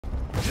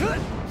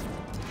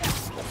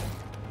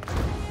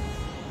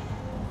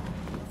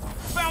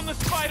Found the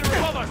spider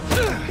above us!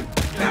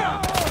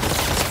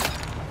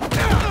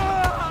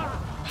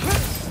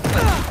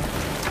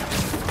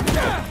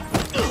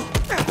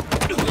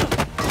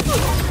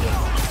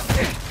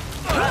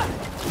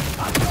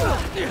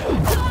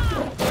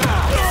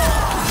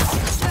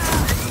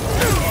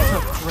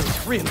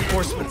 Great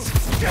reinforcements.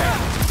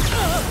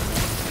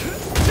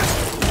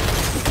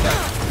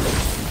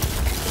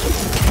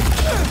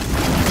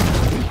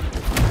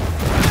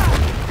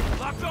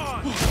 Locked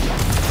on!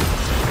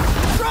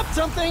 Drop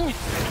something!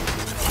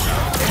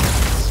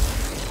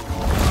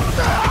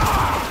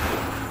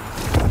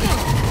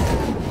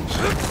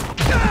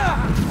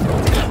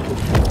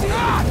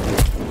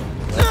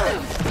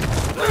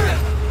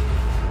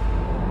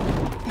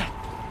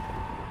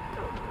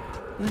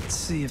 Let's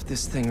see if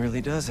this thing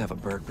really does have a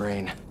bird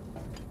brain.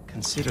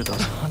 Consider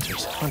those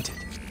hunters hunted.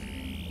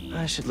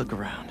 I should look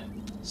around.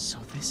 So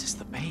this is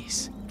the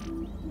base.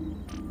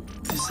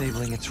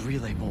 Disabling its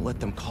relay won't let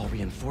them call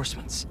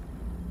reinforcements.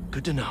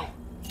 Good to know.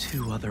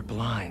 2 other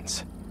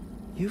blinds.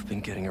 You've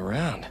been getting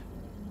around.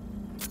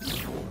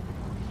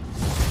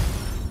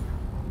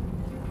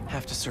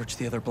 Have to search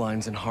the other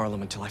blinds in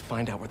Harlem until I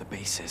find out where the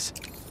base is.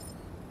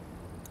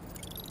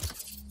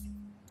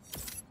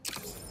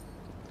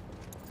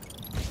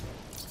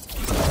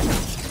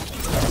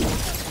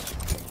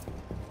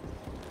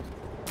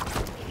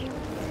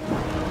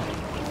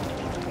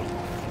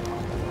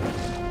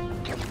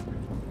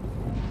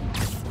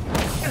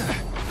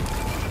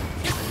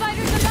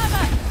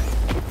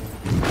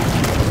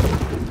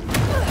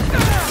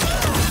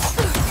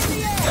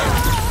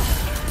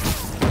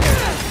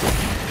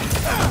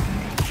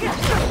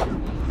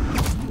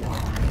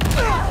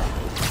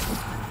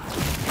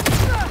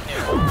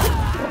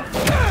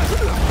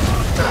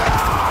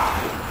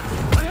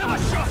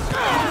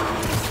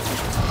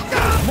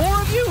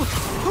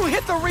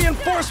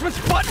 Reinforcements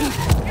button!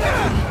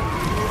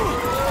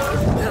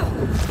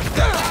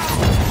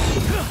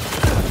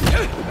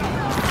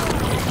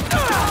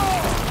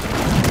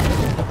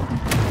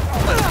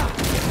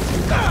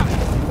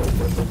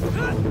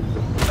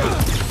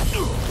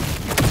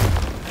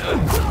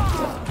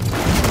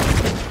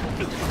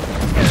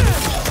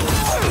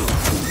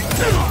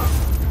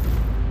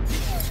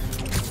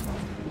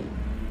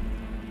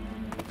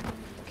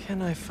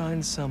 Can I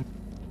find some?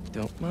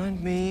 Don't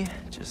mind me,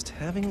 just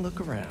having a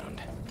look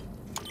around.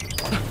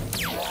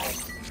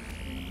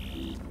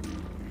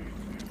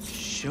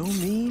 Show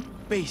me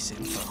base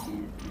info.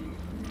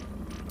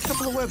 A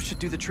couple of webs should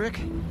do the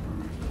trick.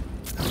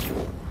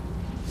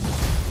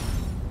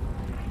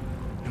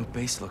 No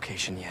base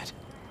location yet.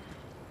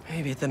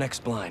 Maybe at the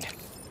next blind.